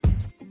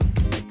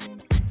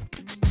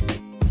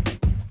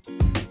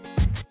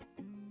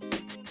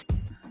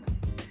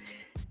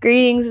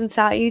Greetings and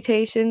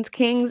salutations,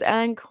 kings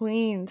and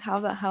queens. How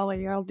the hell are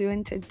y'all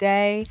doing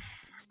today?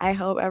 I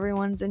hope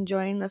everyone's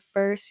enjoying the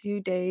first few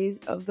days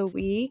of the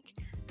week.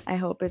 I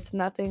hope it's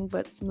nothing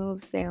but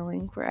smooth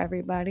sailing for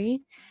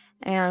everybody.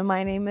 And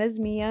my name is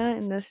Mia,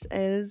 and this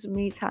is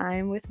Me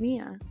Time with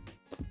Mia.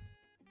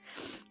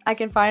 I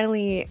can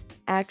finally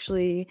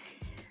actually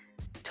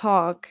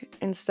talk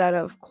instead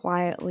of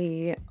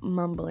quietly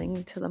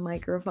mumbling to the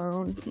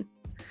microphone.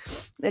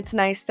 It's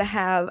nice to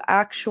have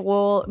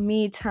actual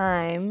me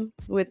time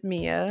with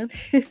Mia.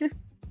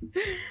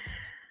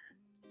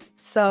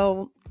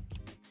 So,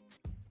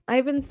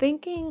 I've been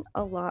thinking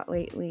a lot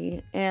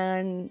lately,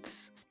 and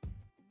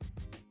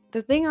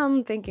the thing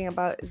I'm thinking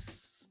about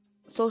is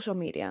social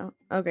media.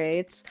 Okay,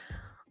 it's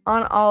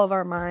on all of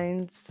our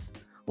minds.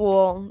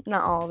 Well,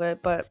 not all of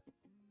it, but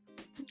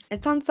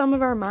it's on some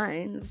of our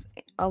minds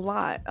a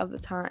lot of the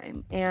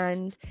time,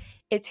 and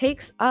it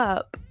takes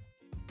up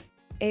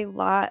a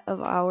lot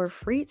of our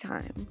free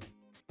time.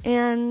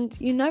 And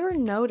you never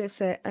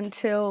notice it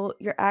until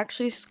you're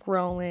actually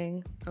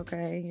scrolling,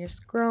 okay? You're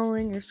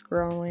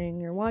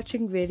scrolling, you're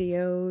watching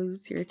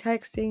videos, you're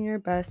texting your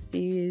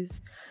besties,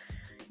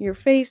 you're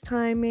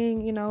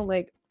FaceTiming,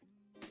 like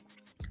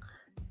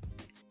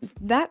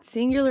that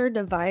singular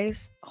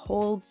device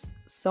holds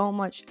so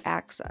much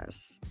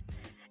access.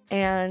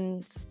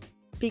 And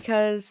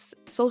because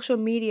social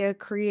media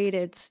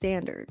created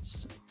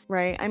standards,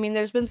 right? I mean,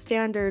 there's been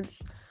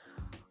standards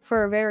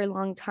for a very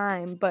long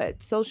time,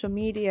 but social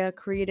media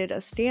created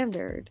a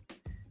standard.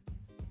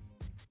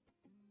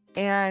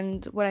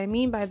 And what I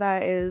mean by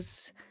that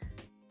is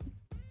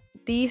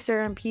these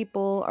certain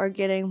people are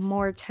getting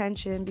more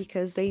attention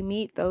because they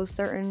meet those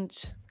certain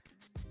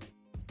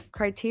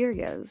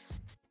criterias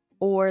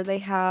or they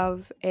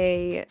have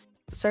a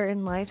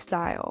certain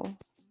lifestyle.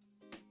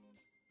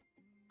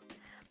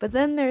 But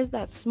then there's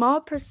that small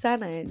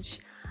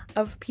percentage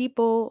of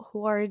people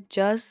who are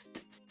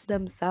just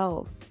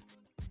themselves.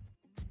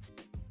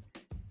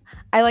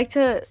 I like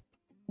to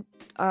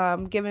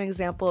give an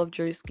example of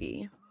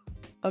Drewski.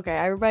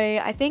 Okay,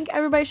 I think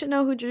everybody should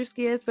know who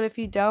Drewski is, but if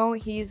you don't,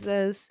 he's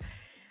this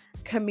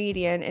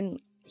comedian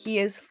and he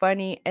is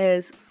funny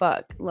as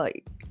fuck.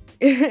 Like,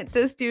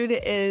 this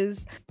dude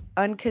is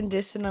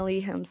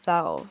unconditionally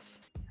himself.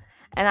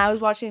 And I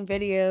was watching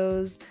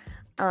videos,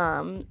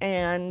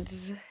 and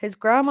his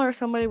grandma or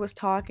somebody was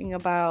talking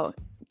about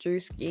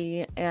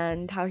Drewski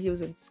and how he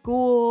was in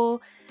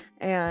school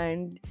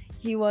and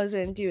he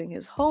wasn't doing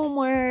his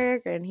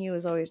homework and he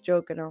was always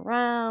joking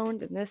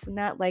around and this and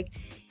that. Like,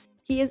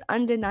 he is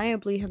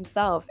undeniably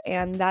himself,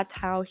 and that's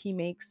how he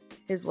makes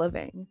his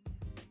living.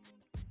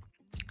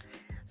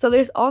 So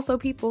there's also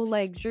people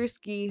like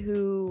Drewski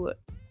who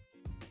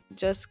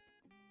just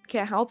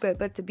can't help it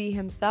but to be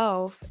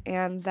himself,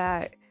 and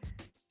that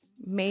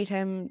made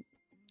him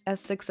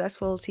as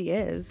successful as he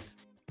is.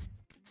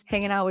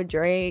 Hanging out with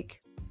Drake,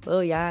 Lil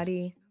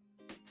Yachty.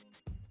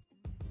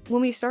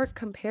 When we start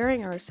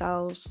comparing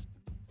ourselves,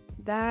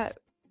 that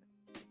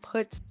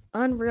puts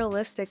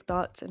unrealistic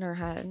thoughts in our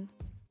head.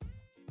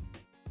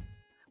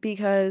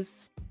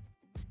 Because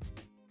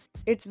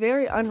it's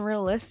very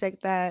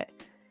unrealistic that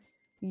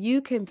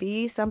you can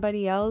be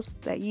somebody else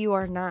that you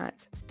are not.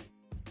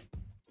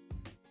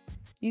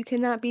 You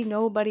cannot be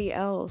nobody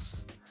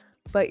else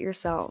but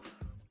yourself.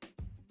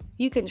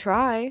 You can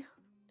try.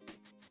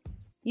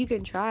 You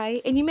can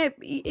try, and you might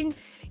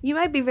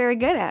be very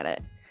good at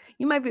it.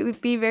 You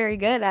might be very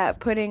good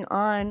at putting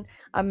on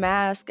a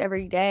mask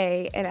every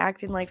day and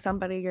acting like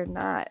somebody you're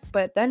not.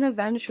 But then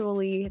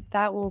eventually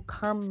that will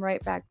come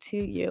right back to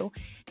you,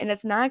 and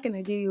it's not going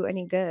to do you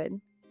any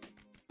good.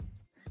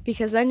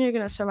 Because then you're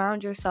going to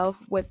surround yourself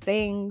with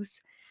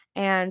things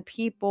and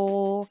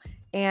people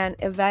and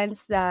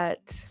events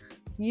that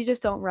you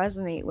just don't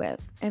resonate with,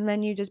 and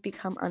then you just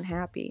become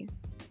unhappy.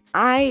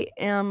 I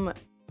am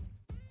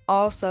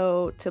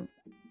also to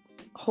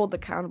hold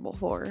accountable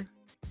for.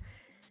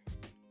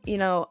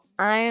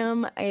 I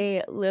am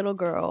a little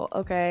girl,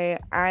 okay?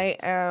 I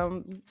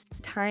am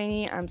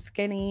tiny, I'm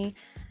skinny,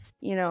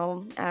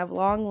 I have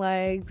long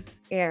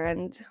legs,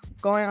 and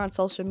going on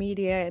social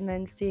media and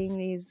then seeing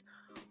these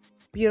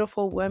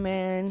beautiful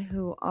women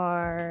who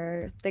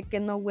are thick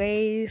in the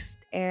waist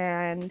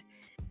and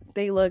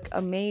they look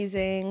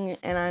amazing,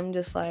 and I'm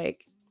just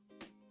like,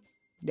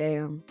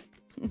 damn.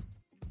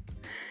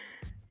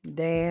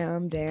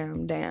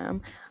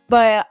 damn.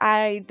 But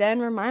I then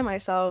remind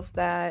myself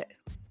that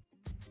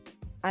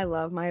I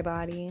love my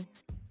body.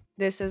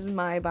 This is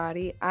my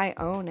body. I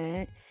own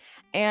it.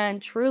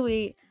 And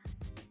truly,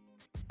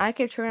 I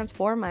could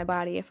transform my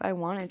body if I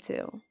wanted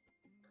to.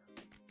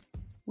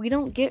 We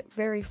don't get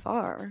very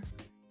far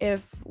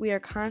if we are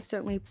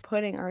constantly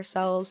putting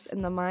ourselves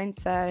in the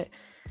mindset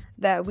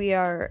that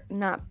we're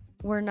not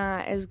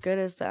as good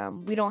as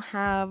them. We don't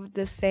have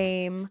the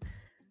same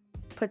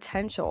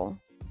potential.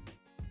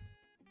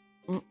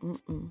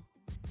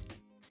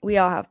 We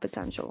all have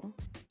potential.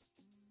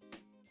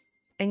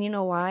 And you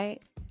know why?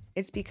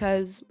 It's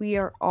because we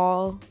are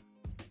all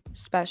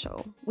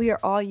special. We are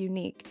all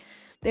unique.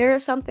 There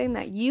is something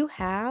that you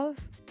have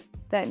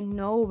that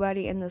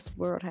nobody in this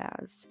world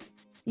has.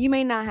 You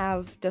may not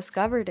have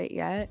discovered it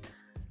yet,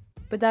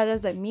 but that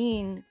doesn't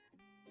mean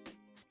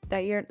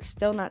that you're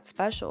still not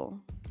special,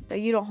 that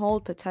you don't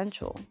hold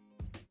potential.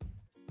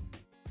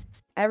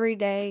 Every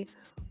day,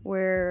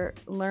 we're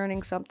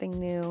learning something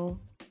new.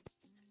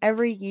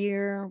 Every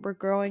year, we're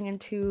growing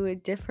into a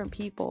different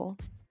people.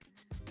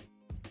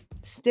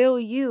 Still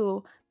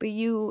you, but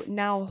you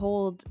now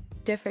hold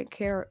different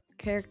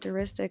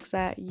characteristics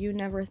that you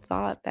never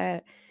thought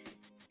that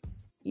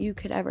you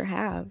could ever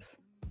have.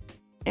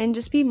 And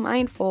just be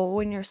mindful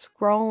when you're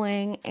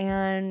scrolling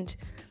and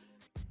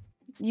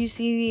you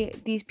see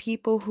these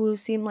people who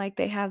seem like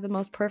they have the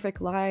most perfect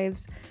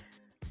lives,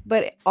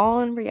 but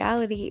all in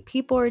reality,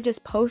 people are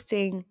just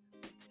posting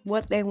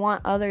what they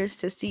want others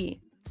to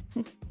see.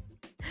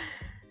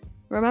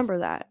 Remember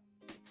that.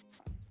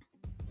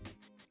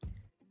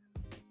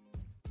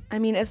 I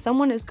mean, if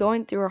someone is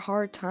going through a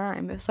hard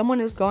time, if someone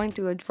is going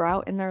through a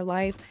drought in their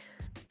life,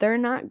 they're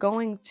not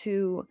going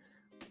to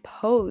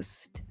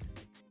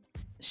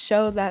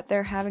show that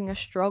they're having a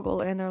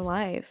struggle in their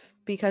life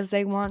because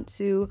they want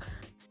to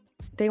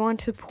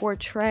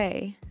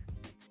portray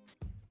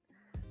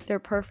their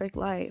perfect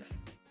life.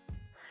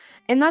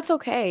 And that's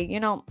okay.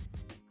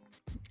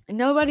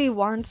 Nobody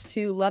wants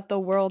to let the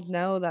world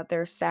know that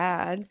they're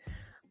sad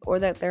or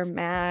that they're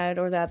mad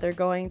or that they're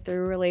going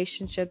through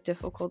relationship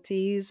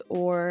difficulties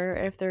or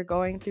if they're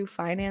going through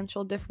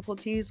financial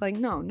difficulties. Like,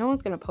 no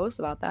one's going to post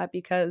about that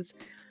because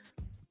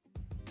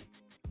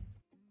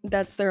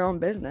that's their own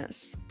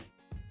business.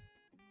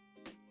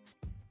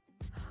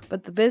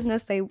 But the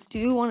business they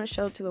do want to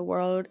show to the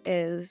world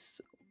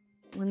is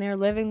when they're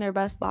living their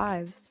best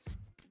lives.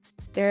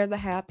 They're the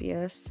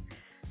happiest.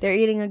 They're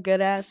eating a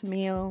good-ass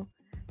meal.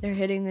 They're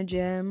hitting the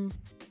gym.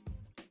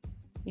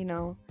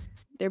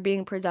 They're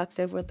being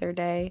productive with their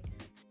day.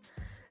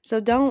 So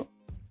don't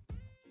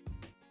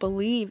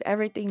believe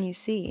everything you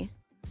see.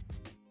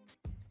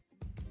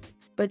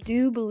 But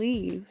do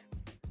believe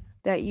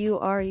that you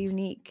are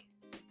unique.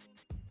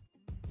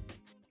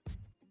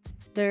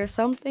 There's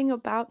something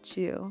about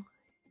you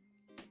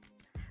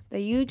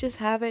that you just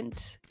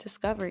haven't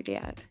discovered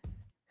yet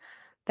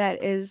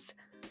that is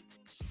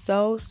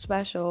so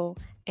special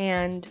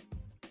and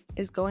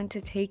is going to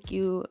take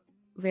you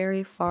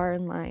very far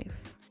in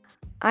life.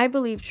 I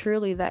believe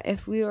truly that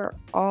if we were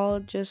all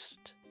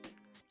just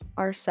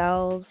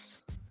ourselves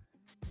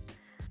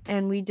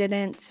and we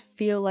didn't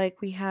feel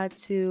like we had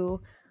to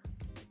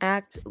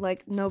act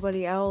like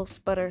nobody else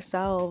but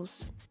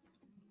ourselves,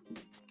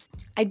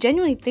 I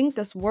genuinely think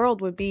this world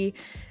would be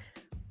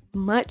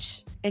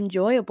much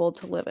enjoyable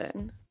to live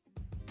in.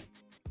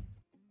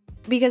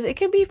 Because it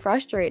can be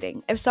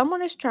frustrating. If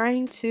somebody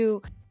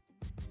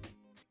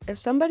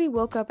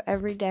woke up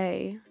every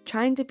day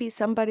trying to be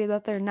somebody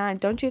that they're not,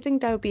 don't you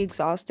think that would be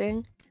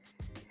exhausting?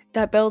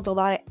 That builds a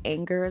lot of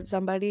anger in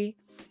somebody.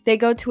 They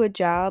go to a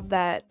job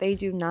that they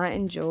do not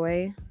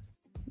enjoy.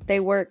 They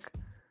work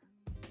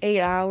 8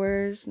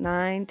 hours,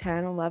 9,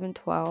 10, 11,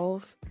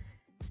 12.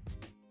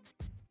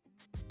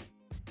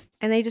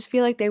 And they just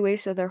feel like they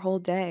wasted their whole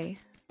day.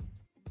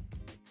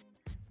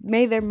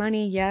 Made their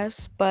money,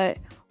 yes, but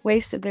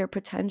wasted their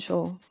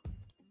potential.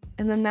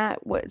 And then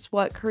that was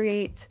what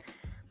creates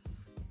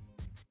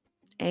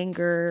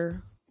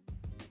anger,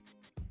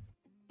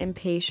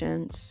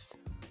 impatience,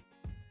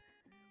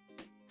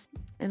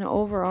 and an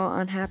overall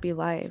unhappy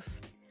life.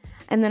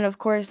 And then, of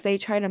course, they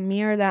try to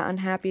mirror that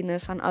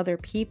unhappiness on other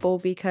people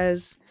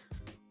because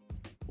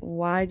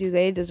why do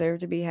they deserve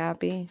to be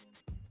happy?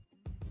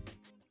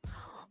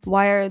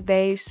 Why are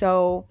they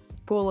so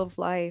full of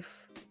life?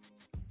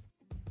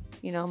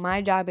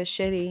 My job is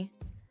shitty.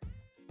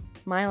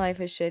 My life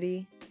is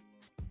shitty.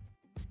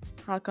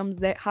 How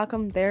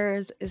come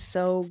theirs is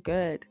so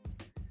good?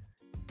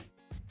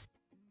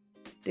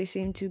 They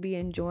seem to be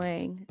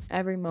enjoying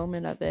every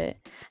moment of it.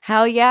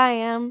 Hell yeah, I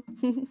am.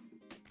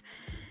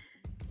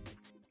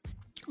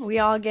 We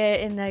all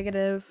get in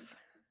negative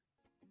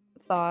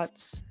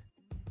thoughts.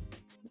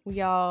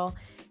 We all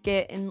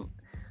get in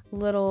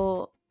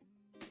little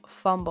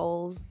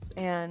fumbles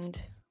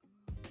and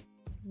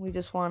we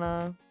just want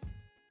to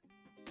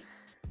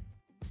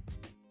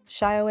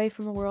shy away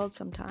from the world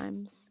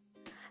sometimes.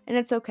 And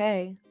it's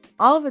okay.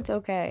 All of it's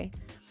okay.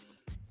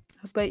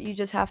 But you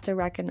just have to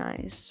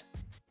recognize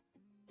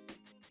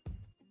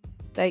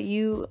that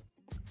you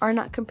are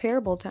not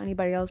comparable to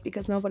anybody else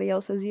because nobody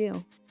else is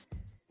you.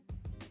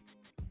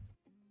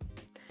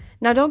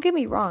 Now, don't get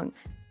me wrong.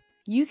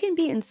 You can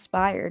be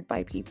inspired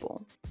by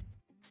people.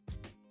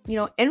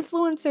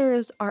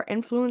 Influencers are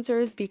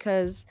influencers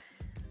because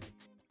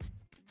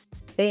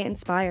they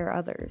inspire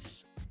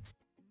others.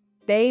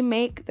 They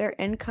make their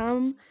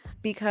income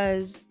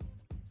because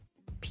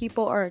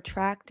people are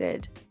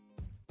attracted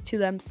to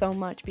them so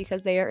much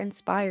because they are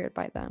inspired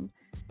by them.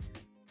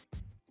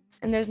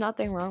 And there's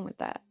nothing wrong with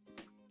that.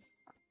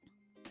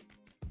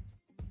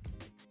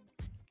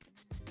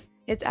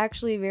 It's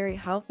actually very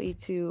healthy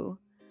to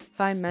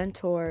find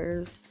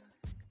mentors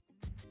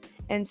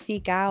and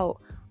seek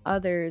out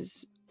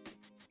others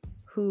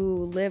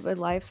who live a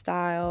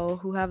lifestyle,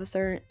 who have a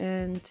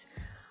certain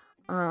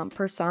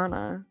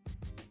persona,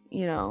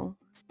 you know,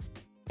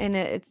 and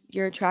it's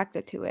you're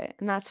attracted to it,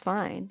 and that's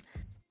fine.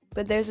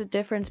 But there's a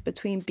difference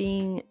between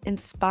being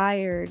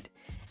inspired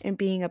and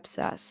being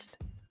obsessed.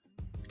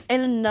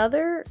 And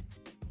another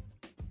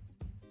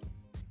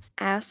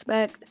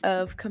aspect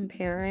of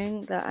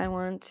comparing that I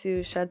want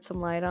to shed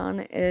some light on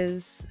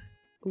is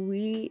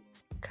we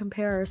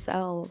compare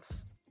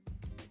ourselves.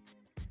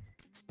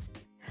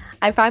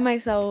 I find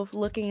myself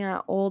looking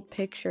at old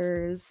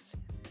pictures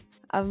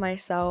of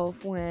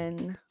myself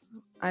when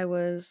I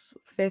was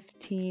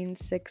 15,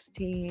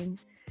 16,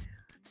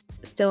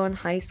 still in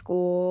high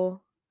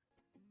school,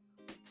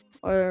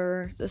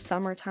 or the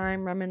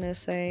summertime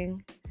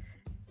reminiscing.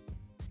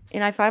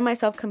 And I find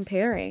myself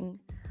comparing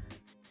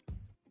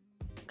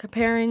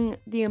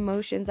the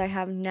emotions I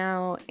have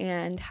now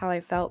and how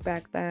I felt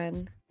back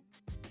then.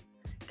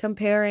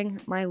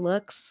 Comparing my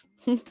looks,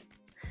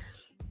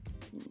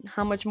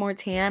 how much more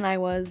tan I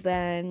was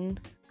then,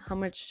 how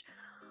much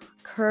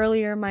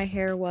curlier my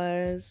hair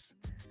was.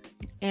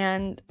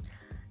 And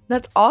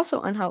that's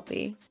also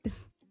unhealthy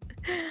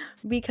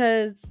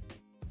because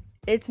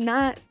it's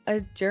not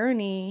a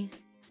journey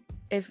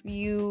if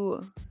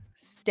you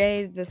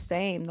stay the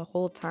same the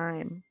whole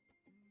time.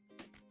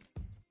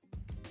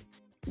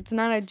 It's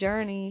not a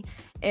journey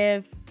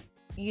if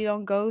you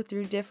don't go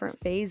through different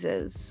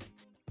phases.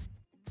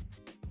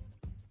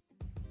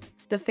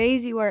 The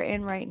phase you are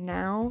in right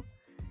now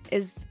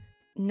is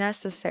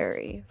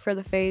necessary for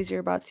the phase you're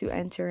about to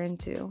enter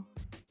into.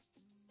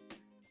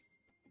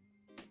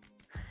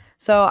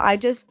 So I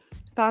just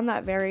found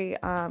that very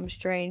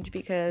strange,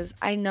 because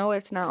I know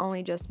it's not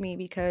only just me,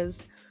 because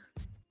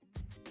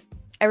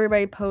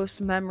everybody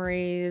posts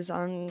memories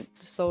on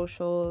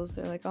socials.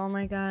 They're like, oh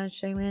my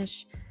gosh, I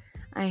wish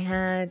I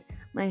had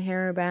my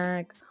hair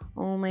back.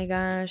 Oh my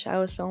gosh, I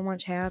was so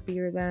much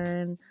happier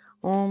then.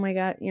 Oh my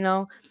god,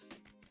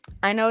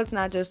 I know it's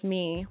not just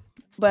me,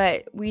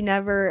 but we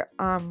never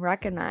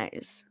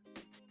recognize.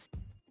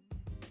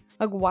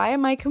 Like, why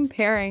am I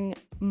comparing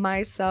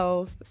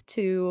myself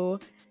to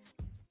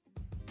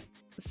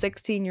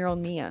 16-year-old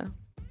Mia?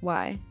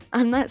 Why?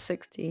 I'm not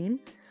 16.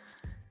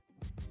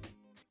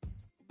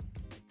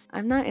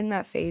 I'm not in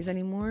that phase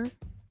anymore.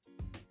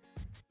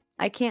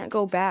 I can't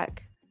go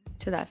back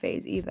to that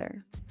phase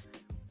either.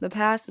 The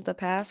past is the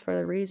past for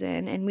a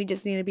reason, and we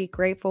just need to be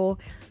grateful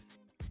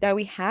that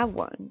we have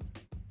one.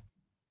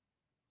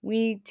 We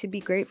need to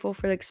be grateful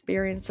for the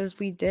experiences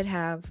we did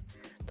have,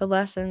 the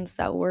lessons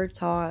that were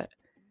taught,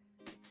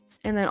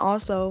 and then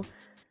also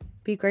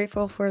be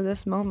grateful for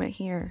this moment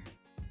here.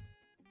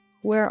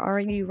 Where are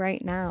you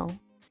right now?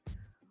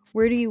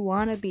 Where do you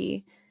want to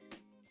be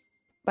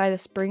by the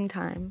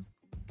springtime?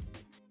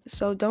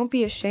 So don't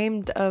be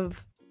ashamed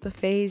of the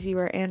phase you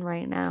are in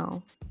right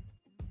now.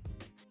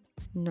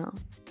 No,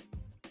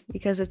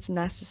 because it's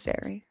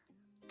necessary.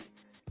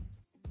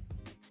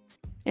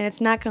 And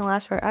it's not going to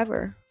last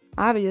forever,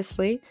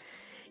 obviously.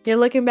 You're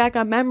looking back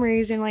on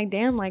memories and like,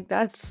 damn, like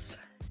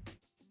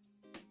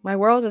my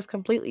world is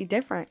completely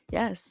different.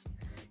 Yes,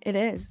 it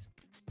is.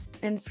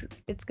 And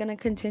it's going to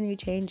continue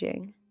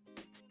changing.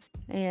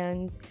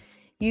 And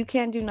you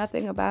can't do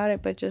nothing about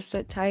it but just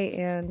sit tight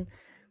and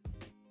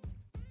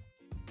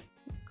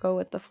go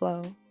with the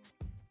flow.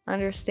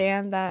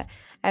 Understand that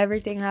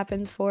everything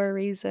happens for a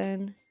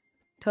reason.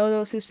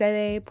 Todo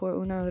sucede por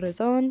una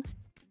razón.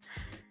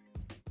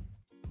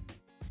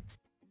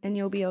 And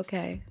you'll be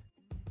okay.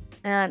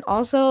 And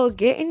also,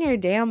 get in your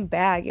damn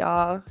bag,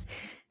 y'all.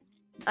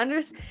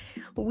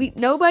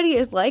 Nobody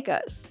is like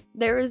us.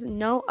 There is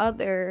no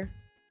other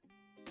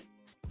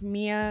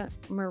Mia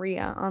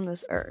Maria on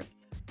this earth.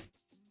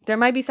 There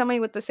might be somebody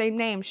with the same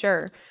name,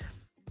 sure.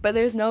 But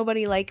there's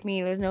nobody like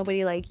me. There's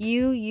nobody like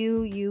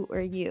you,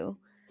 or you.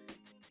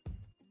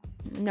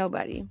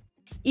 Nobody.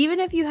 Even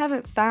if you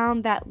haven't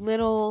found that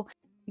little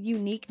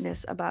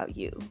uniqueness about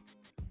you,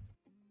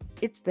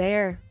 it's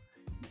there.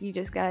 You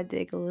just gotta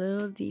dig a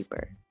little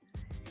deeper.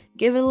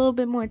 Give it a little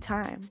bit more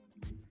time.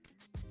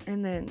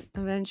 And then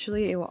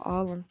eventually it will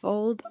all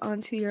unfold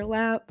onto your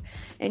lap,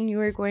 and you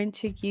are going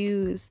to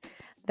use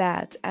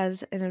that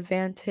as an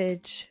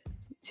advantage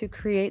to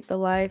create the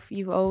life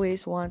you've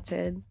always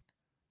wanted.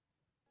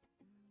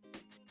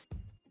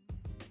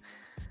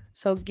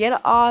 So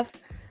get off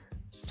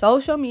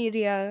social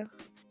media.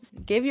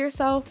 Give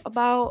yourself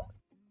about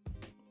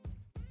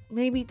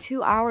maybe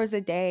 2 hours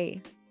a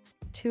day.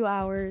 2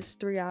 hours,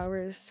 3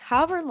 hours,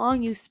 however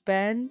long you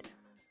spend.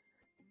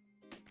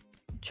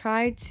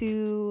 Try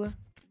to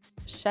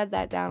shut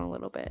that down a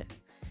little bit.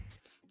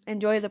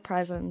 Enjoy the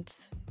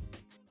presence.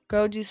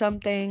 Go do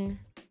something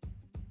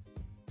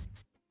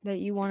that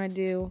you want to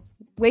do.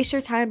 Waste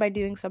your time by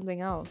doing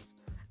something else.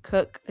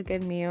 Cook a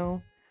good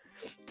meal.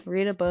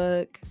 Read a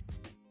book.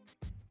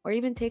 Or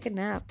even take a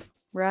nap.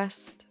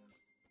 Rest.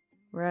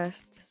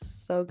 Rest.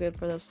 So good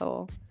for the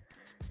soul.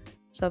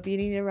 So if you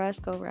need to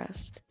rest, go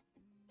rest.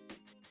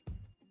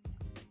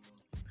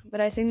 But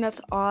I think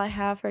that's all I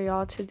have for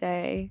y'all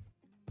today.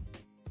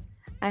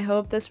 I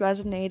hope this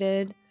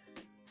resonated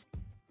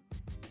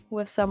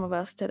with some of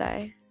us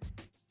today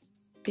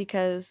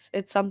because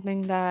it's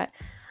something that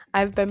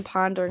I've been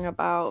pondering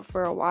about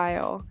for a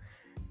while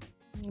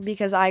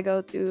because I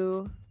go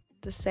through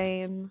the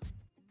same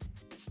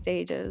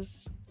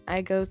stages.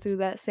 I go through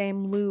that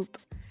same loop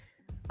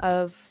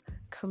of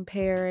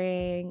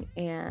comparing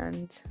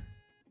and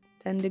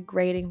then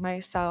degrading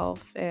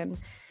myself, and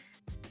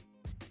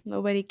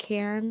nobody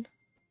can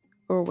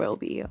or will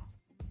be you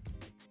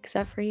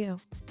except for you.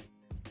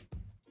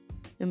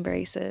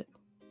 Embrace it.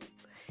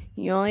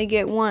 You only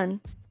get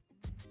one.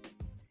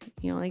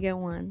 You only get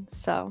one.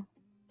 So,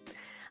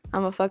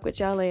 I'm gonna fuck with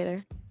y'all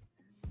later.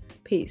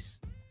 Peace.